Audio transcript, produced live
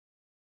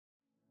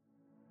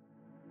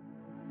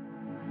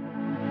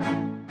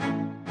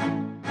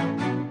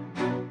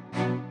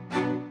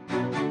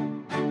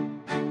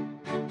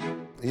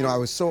You know, I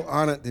was so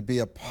honored to be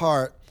a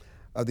part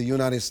of the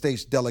United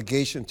States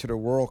delegation to the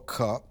World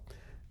Cup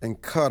in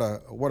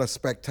Qatar. What a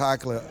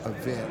spectacular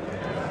event. We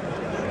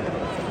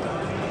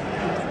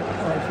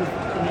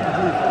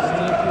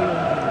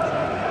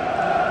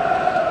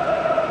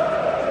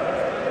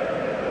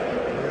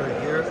are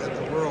here at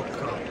the World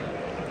Cup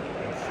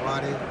on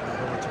Friday,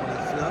 November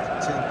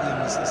 25th, 10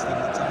 p.m. Eastern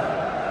Standard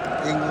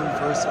Time. England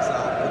versus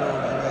our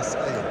little USA.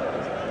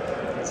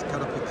 It's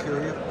kind of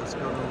peculiar what's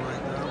going on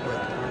right now,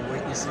 but we're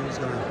waiting to see who's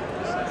going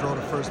to draw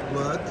the first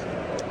blood.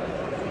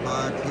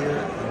 Live here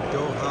in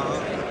Doha,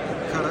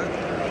 Qatar,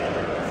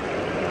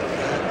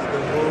 at the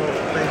world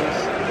famous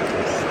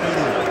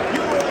stadium.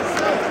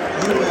 USA!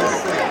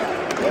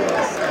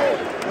 USA!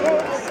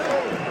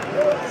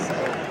 USA!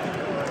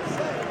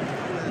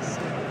 USA!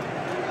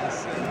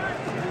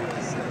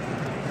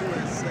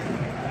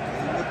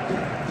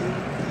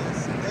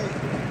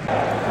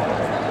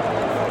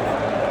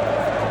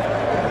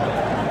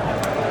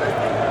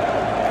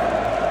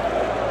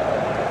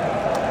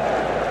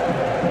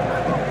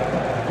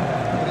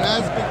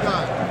 Has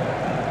begun.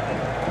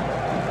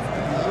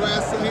 The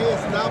USA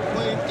is now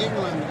playing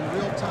England in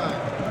real time.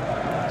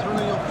 Turn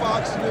on your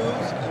Fox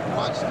News and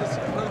watch this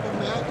incredible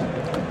match.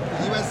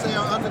 The USA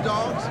are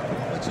underdogs,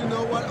 but you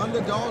know what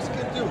underdogs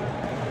can do?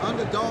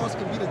 Underdogs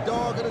can be the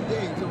dog of the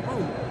day to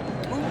root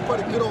for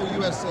the good old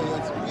USA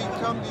as we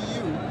come to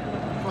you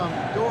from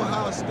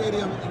Doha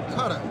Stadium in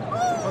Qatar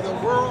for the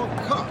World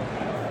Cup.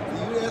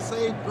 The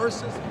USA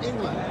versus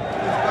England.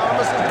 This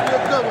promises to be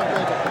a good one,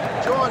 baby.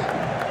 Join it.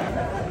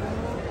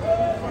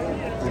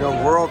 You know,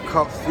 World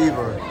Cup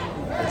fever,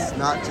 it's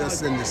not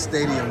just in the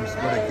stadiums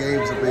where the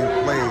games are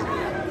being played.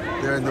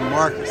 They're in the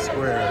market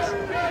squares.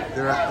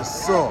 They're at the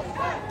Souk,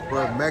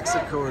 where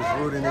Mexico is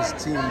rooting its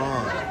team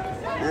on.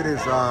 It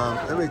is,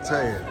 let me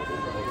tell you,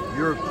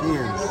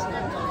 Europeans,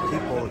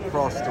 people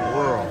across the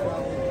world,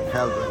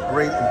 have a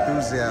great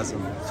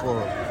enthusiasm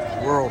for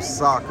world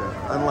soccer,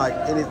 unlike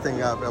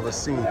anything I've ever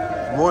seen.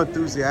 More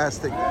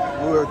enthusiasm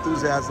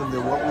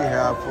than what we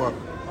have for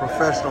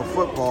professional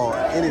football,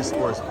 any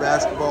sports,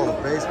 basketball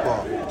or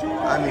baseball.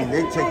 I mean,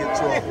 they take it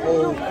to a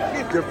whole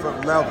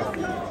different level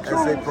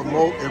as they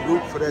promote and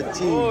root for their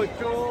team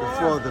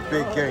before the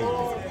big game.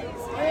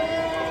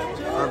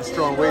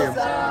 Armstrong Williams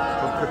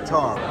from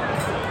Qatar.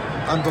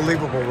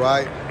 Unbelievable,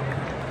 right?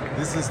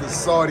 This is the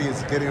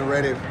Saudis getting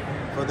ready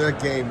for their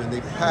game, and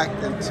they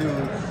packed into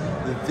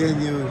the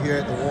venue here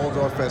at the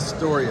Waldorf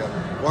Astoria.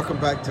 Welcome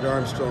back to the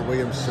Armstrong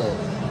Williams Show.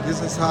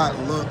 This is how it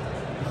looked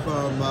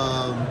from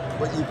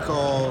what you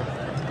call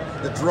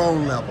the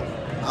drone level.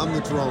 I'm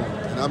the drone,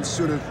 and I'm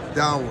shooting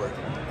downward.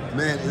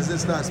 Man, is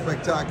this not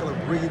spectacular?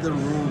 Breathing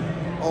room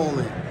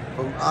only,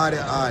 from eye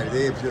to eye.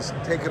 They have just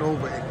taken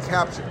over and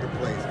captured the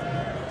place.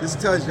 This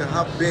tells you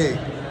how big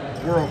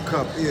World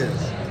Cup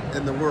is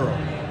in the world.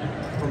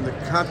 From the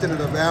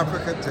continent of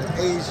Africa to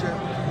Asia,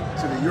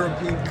 to the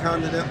European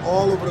continent,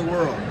 all over the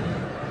world.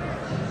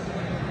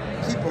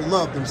 People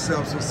love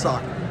themselves with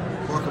soccer.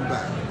 Welcome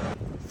back.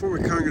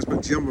 Former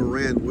Congressman Jim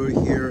Moran, we're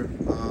here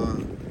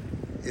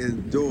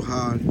in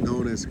Doha,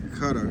 known as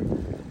Qatar.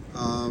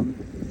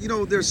 You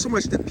know, there's so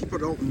much that people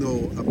don't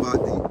know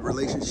about the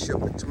relationship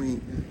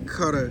between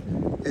Qatar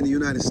and the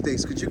United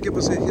States. Could you give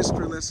us a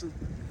history lesson?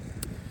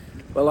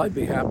 Well, I'd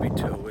be happy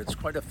to. It's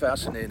quite a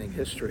fascinating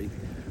history.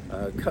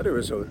 Qatar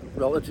is a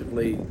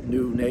relatively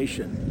new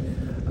nation,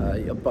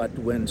 but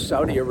when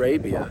Saudi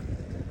Arabia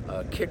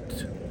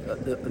kicked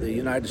the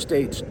United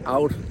States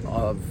out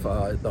of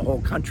the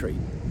whole country,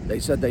 they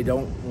said they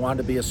don't want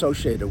to be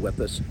associated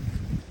with us.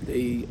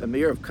 The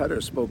Emir of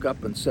Qatar spoke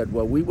up and said,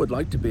 well, we would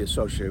like to be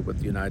associated with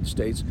the United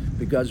States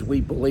because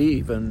we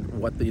believe in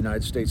what the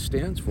United States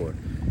stands for.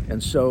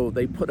 And so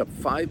they put up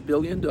 $5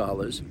 billion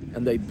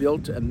and they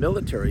built a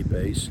military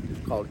base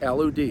called Al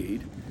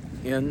Udeid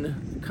in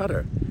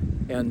Qatar.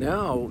 And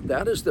now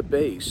that is the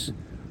base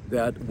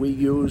that we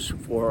use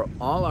for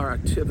all our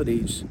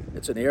activities.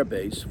 It's an air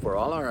base for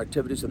all our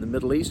activities in the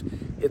Middle East.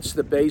 It's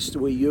the base that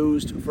we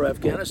used for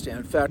Afghanistan.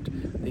 In fact,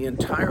 the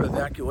entire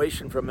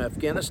evacuation from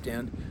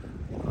Afghanistan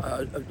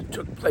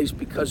took place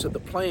because of the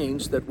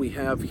planes that we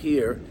have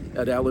here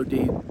at Al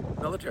Udeid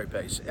military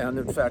base. And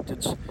in fact,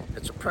 it's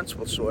a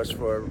principal source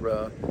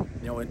for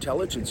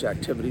intelligence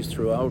activities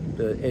throughout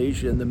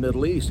Asia and the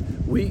Middle East.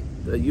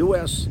 The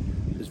U.S.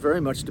 is very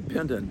much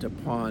dependent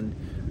upon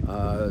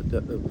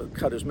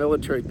Qatar's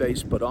military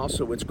base, but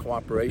also its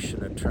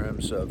cooperation in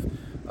terms of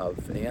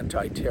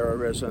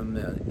anti-terrorism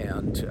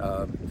and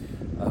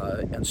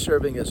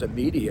serving as a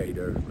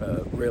mediator,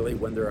 really,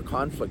 when there are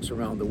conflicts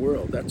around the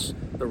world. That's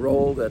the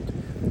role that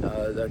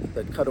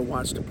Qatar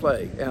wants to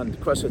play. And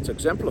of course, it's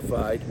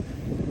exemplified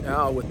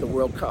now with the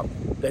World Cup.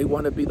 They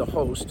want to be the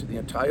host to the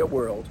entire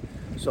world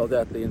so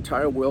that the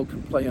entire world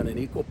can play on an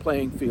equal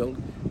playing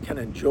field, can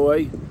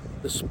enjoy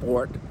the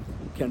sport,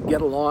 can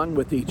get along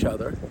with each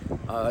other,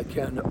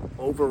 can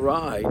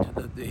override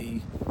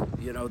the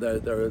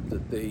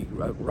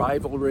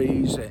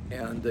rivalries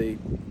and the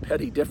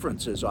petty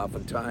differences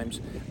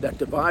oftentimes that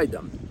divide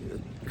them.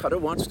 Qatar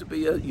wants to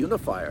be a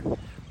unifier,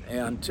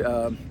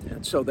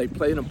 And so they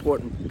play an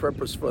important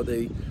purpose for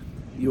the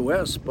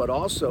U.S., but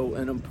also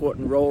an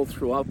important role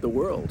throughout the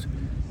world.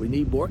 We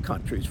need more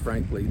countries,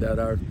 frankly, that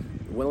are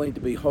willing to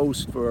be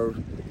hosts for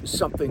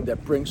something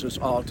that brings us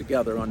all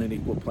together on an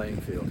equal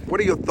playing field. What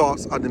are your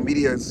thoughts on the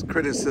media's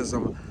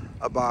criticism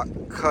about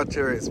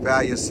Qatar, its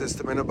value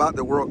system, and about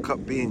the World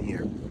Cup being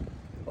here?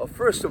 Well,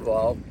 first of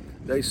all,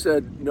 they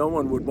said no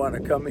one would want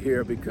to come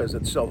here because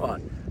it's so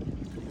hot.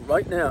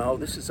 Right now,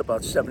 this is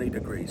about 70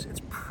 degrees.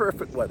 It's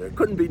perfect weather. It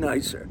couldn't be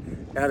nicer.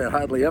 And it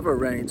hardly ever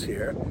rains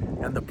here.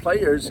 And the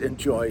players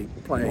enjoy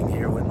playing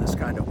here in this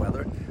kind of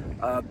weather.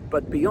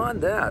 But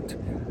beyond that,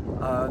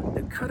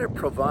 Qatar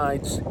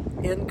provides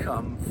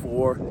income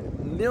for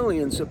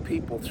millions of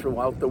people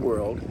throughout the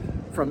world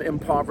from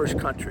impoverished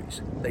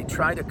countries. They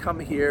try to come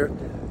here,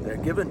 they're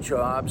given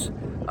jobs,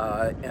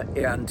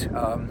 and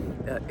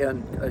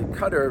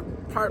Qatar,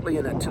 partly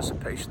in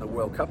anticipation of the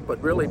World Cup,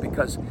 but really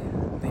because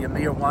the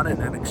Emir wanted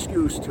an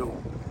excuse to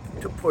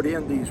put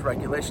in these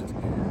regulations.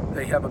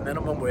 They have a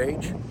minimum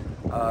wage.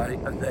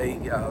 They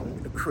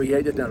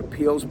created an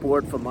appeals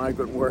board for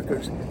migrant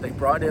workers. They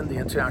brought in the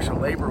International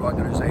Labor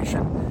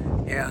Organization,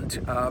 and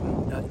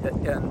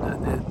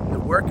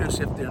the workers,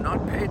 if they're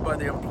not paid by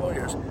their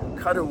employers,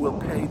 Qatar will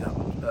pay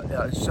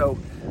them. So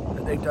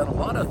they've done a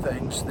lot of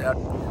things that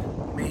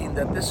mean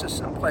that this is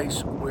a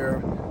place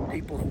where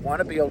people who want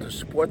to be able to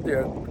support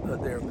their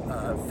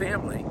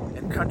family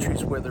in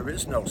countries where there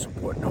is no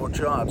support, no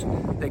jobs,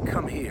 they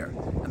come here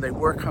and they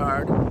work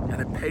hard,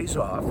 and it pays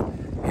off,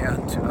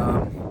 and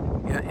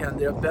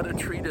they're better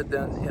treated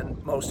than in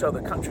most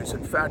other countries.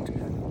 In fact,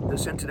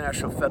 this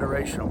International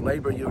Federation of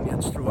Labor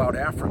Unions throughout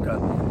Africa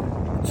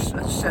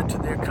said to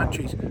their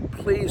countries,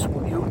 please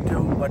will you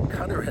do what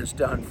Qatar has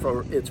done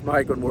for its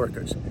migrant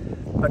workers.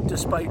 But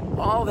despite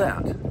all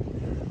that,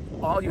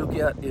 all you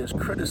get is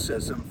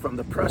criticism from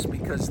the press,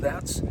 because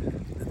that's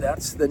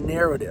the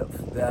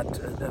narrative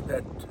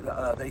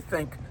that they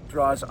think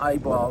draws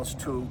eyeballs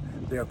to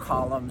their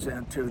columns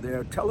and to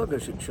their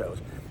television shows.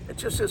 It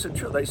just isn't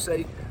true.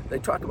 They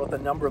talk about the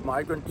number of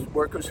migrant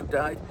workers who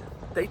died.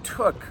 They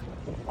took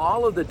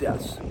all of the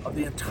deaths of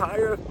the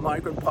entire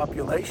migrant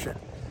population,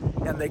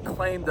 and they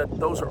claim that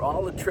those are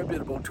all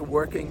attributable to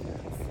working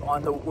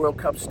on the World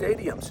Cup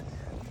stadiums.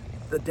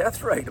 The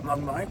death rate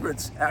among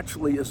migrants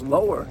actually is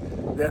lower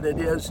than it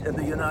is in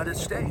the United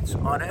States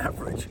on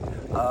average.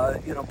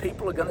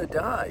 People are going to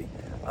die.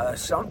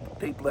 Some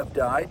people have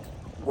died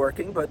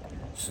working, but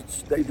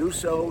they do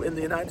so in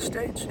the United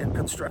States. And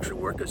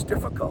construction work is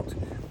difficult.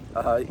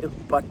 I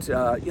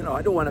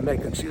don't want to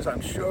make excuses.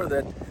 I'm sure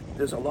that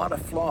there's a lot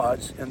of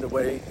flaws in the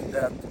way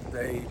that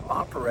they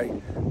operate,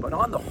 but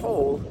on the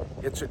whole,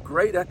 it's a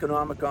great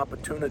economic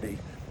opportunity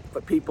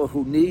for people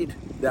who need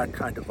that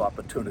kind of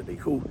opportunity,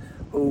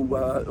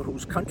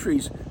 whose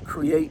countries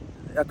create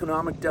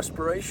economic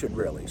desperation,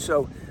 really.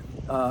 So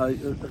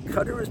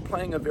Qatar is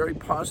playing a very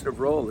positive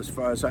role as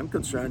far as I'm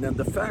concerned, and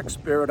the facts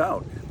bear it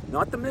out,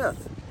 not the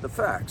myth, the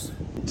facts.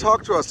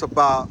 Talk to us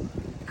about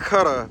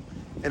Qatar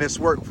and its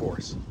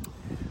workforce.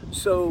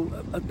 So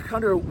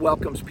Qatar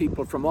welcomes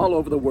people from all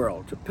over the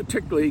world,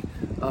 particularly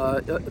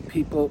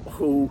people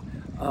who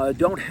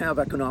don't have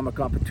economic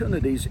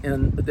opportunities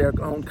in their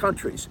own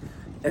countries.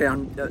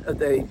 And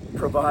they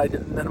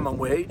provide minimum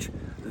wage.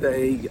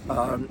 They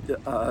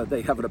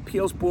have an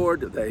appeals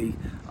board. They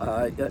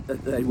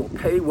will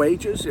pay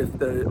wages if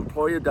the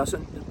employer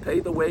doesn't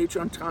pay the wage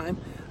on time.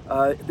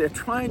 They're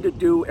trying to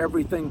do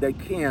everything they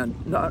can,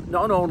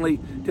 not only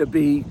to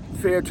be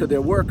fair to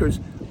their workers,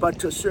 but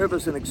to serve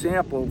as an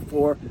example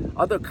for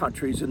other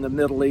countries in the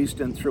Middle East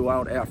and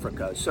throughout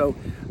Africa. So,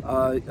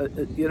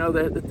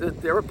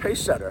 they're a pace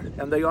setter,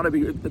 and they ought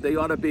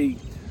to be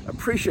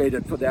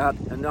appreciated for that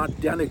and not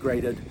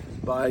denigrated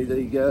by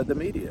the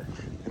media.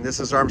 And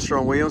this is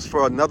Armstrong Williams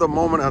for another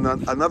moment on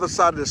another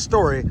side of the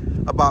story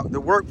about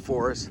the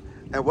workforce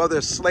and whether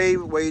it's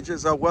slave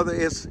wages or whether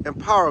it's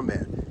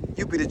empowerment.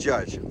 You be the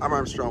judge. I'm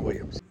Armstrong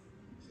Williams.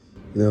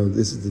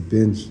 This is the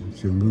Ben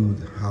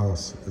Jamud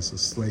House. It's a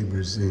slave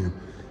museum.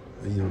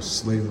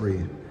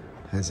 Slavery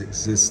has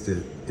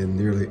existed in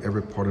nearly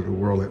every part of the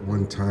world at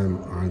one time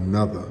or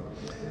another.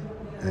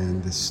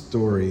 And the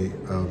story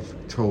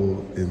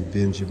told in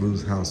Ben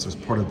Jamud's house is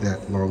part of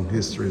that long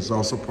history. It's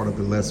also part of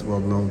the less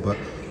well-known but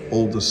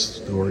older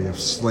story of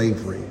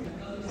slavery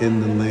in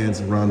the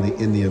lands around the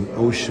Indian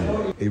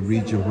Ocean, a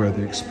region where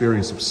the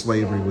experience of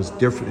slavery was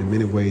different in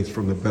many ways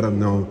from the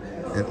better-known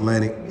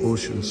Atlantic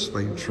Ocean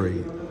slave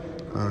trade.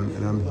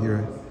 And I'm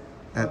here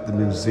at the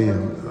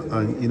museum,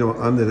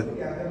 under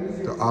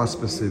the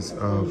auspices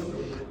of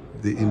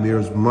the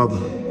Emir's mother.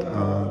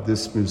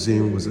 This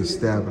museum was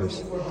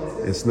established.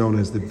 It's known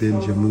as the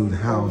Ben Jamud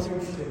House,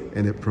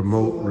 and it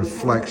promotes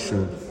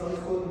reflection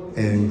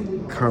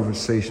and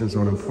conversations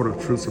on important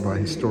truths about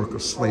historical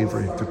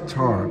slavery in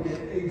Qatar.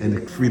 And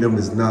the freedom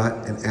is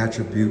not an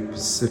attribute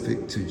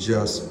specific to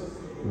just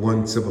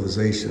one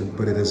civilization,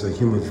 but it is a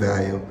human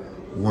value,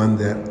 one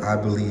that I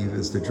believe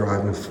is the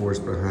driving force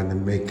behind the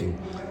making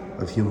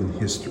of human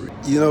history.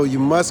 You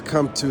must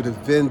come to the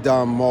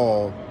Vendome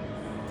Mall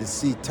to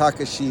see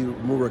Takashi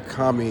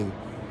Murakami,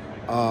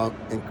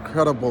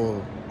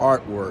 incredible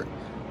artwork.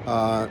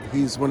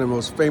 He's one of the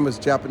most famous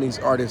Japanese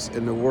artists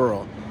in the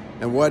world.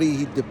 And what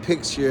he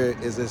depicts here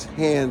is his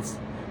hands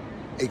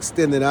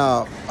extended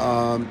out.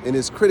 And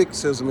his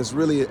criticism is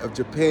really of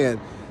Japan,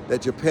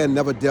 that Japan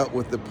never dealt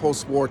with the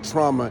post-war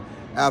trauma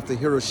after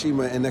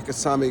Hiroshima and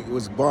Nagasaki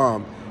was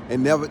bombed.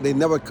 And they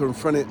never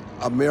confronted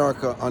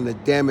America on the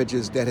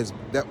damages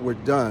that were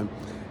done,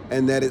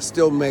 and that it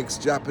still makes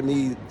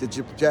Japan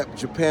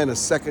a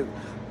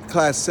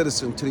second-class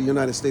citizen to the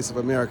United States of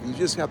America. You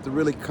just have to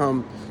really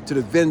come to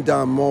the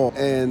Vendome Mall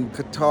and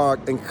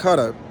Qatar and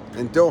Qatar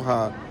and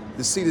Doha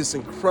to see this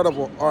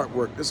incredible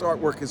artwork. This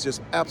artwork is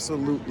just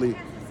absolutely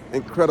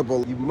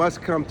incredible. You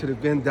must come to the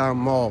Vendome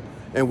Mall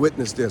and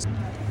witness this.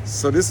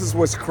 So this is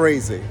what's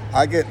crazy.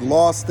 I get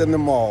lost in the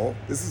mall.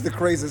 This is the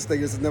craziest thing.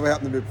 This has never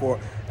happened to me before.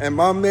 And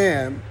my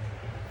man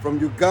from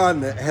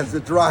Uganda has to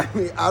drive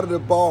me out of the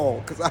mall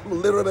because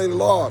I'm literally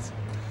lost.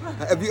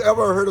 Have you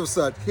ever heard of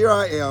such? Here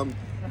I am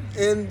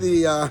in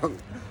the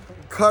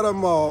Qatar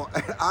Mall,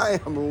 and I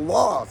am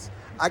lost.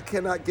 I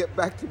cannot get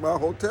back to my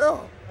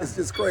hotel. It's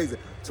just crazy.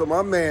 So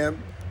my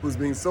man, who's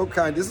being so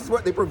kind, this is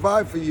what they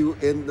provide for you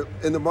in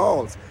the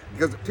malls.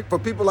 Because for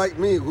people like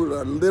me who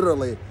are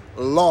literally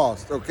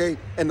lost, okay?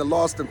 And the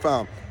lost and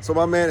found. So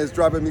my man is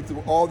driving me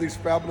through all these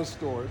fabulous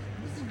stores.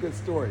 This is a good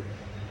story.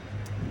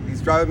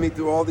 He's driving me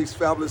through all these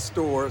fabulous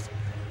stores.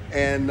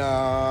 And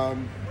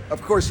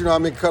of course, you know,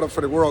 I'm in Qatar for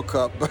the World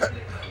Cup, but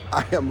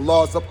I am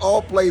lost. Of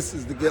all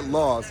places to get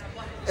lost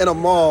in a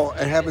mall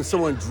and having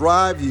someone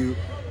drive you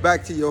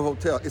back to your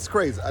hotel. It's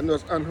crazy. I know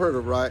it's unheard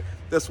of, right?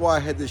 That's why I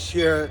had to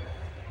share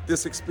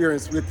this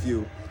experience with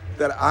you,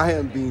 that I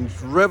am being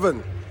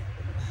driven.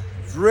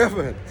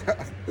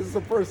 This is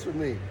the first for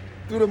me,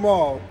 through the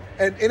mall.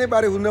 And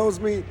anybody who knows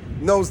me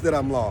knows that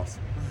I'm lost.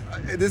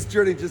 This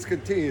journey just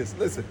continues.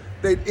 Listen,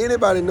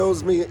 anybody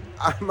knows me,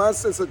 my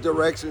sense of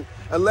direction,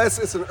 unless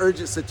it's an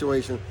urgent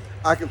situation,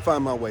 I can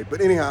find my way.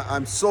 But anyhow,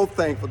 I'm so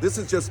thankful. This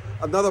is just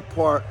another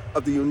part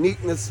of the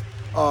uniqueness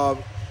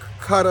of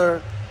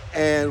Qatar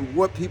and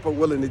what people are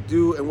willing to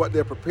do and what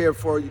they're prepared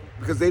for,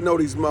 because they know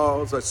these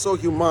malls are so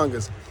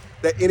humongous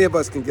that any of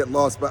us can get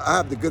lost. But I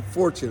have the good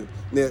fortune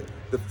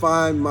to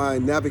find my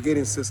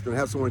navigating system and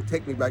have someone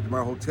take me back to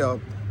my hotel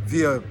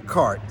via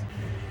cart.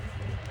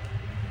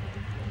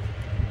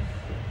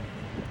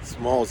 These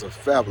malls are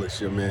fabulous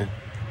here, man.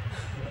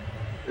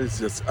 It's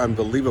just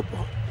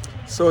unbelievable.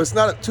 So it's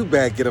not too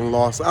bad getting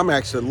lost. I'm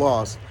actually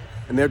lost,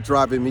 and they're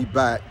driving me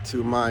back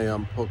to my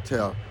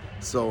hotel.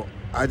 So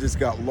I just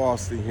got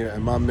lost in here,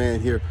 and my man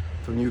here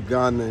from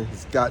Uganda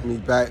has got me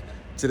back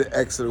to the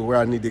exit of where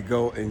I need to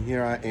go, and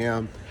here I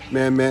am.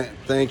 Man,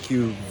 thank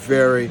you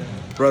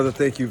brother,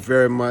 thank you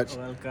very much.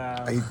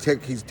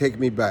 Welcome. He's taking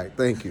me back,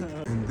 thank you.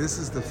 And this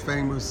is the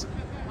famous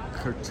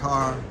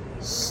Qatar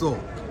Souk.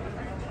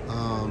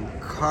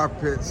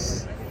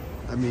 Carpets,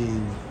 I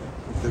mean,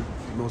 the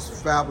most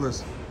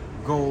fabulous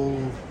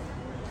gold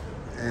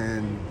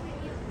and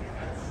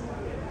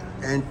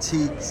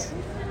antiques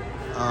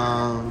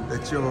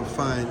that you'll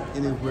find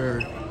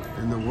anywhere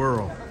in the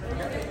world.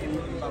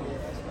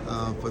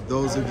 For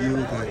those of you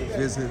that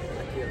visit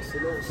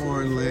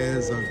foreign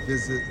lands or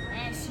visit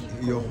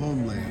your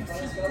homeland,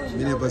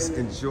 many of us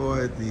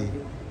enjoy the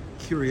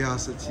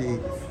curiosity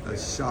of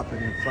shopping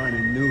and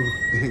finding new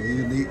and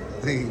unique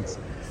things.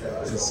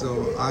 And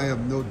so I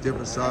am no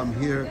different. So I'm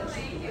here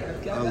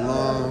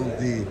along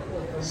the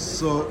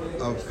Souk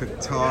of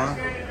Qatar.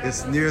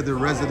 It's near the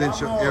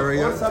residential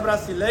area.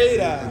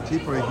 And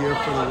people are here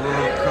for the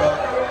World Cup.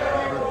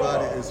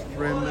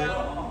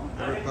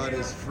 Everybody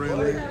is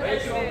friendly.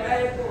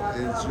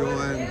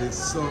 Enjoying this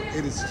Souk.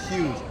 It is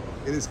huge.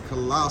 It is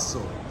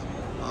colossal.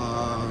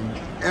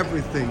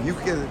 Everything.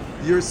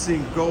 You're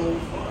seeing gold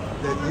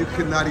that you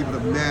could not even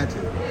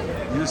imagine.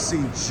 You're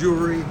seeing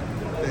jewelry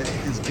that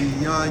is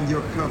beyond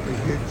your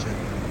comprehension.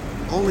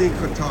 Only in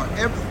Qatar.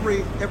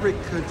 Every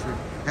country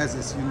has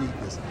its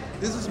uniqueness.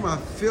 This is my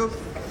 5th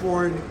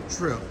foreign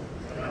trip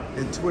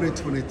in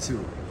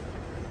 2022.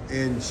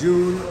 In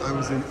June, I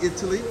was in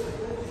Italy.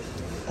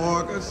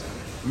 August,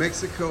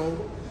 Mexico.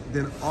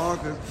 Then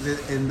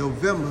in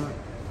November,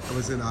 I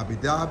was in Abu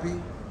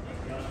Dhabi,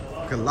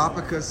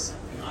 Galapagos,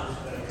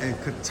 and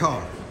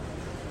Qatar.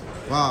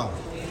 Wow.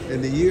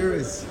 And the year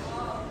is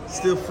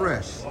still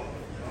fresh.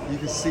 You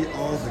can see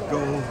all the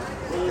gold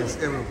is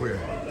everywhere.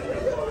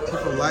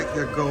 People like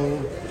their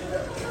gold,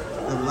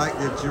 they like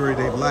their jewelry,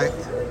 they like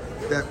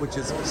that which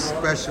is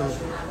special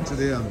to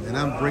them. And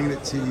I'm bringing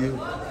it to you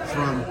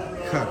from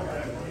Qatar.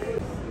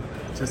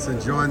 Just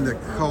enjoying the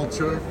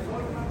culture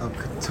of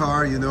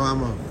Qatar. You know,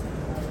 I'm a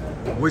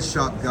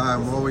woodshop guy.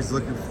 I'm always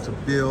looking to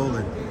build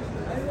and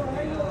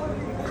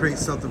create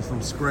something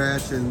from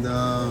scratch. And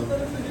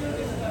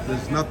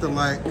there's nothing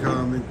like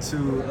coming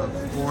to a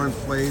foreign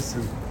place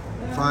and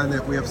find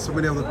that we have so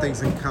many other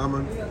things in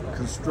common: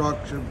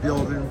 construction,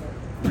 building,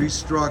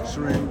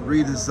 restructuring,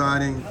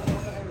 redesigning,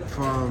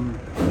 from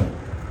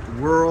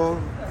the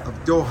world of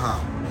Doha.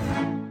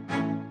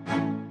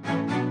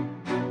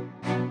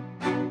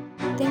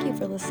 Thank you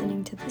for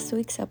listening to this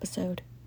week's episode.